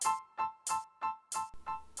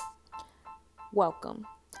Welcome.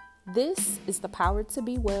 This is the Power to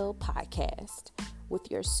Be Well podcast with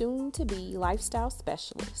your soon-to-be lifestyle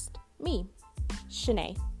specialist, me,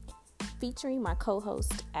 Shanae, featuring my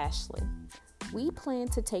co-host, Ashley. We plan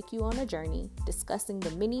to take you on a journey discussing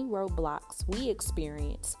the many roadblocks we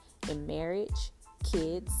experience in marriage,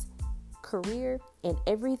 kids, career, and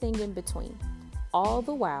everything in between, all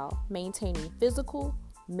the while maintaining physical,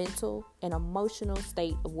 mental, and emotional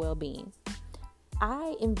state of well-being.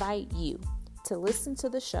 I invite you to listen to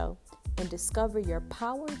the show and discover your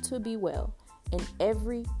power to be well in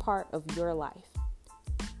every part of your life.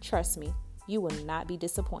 Trust me, you will not be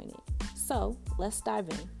disappointed. So let's dive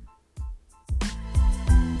in.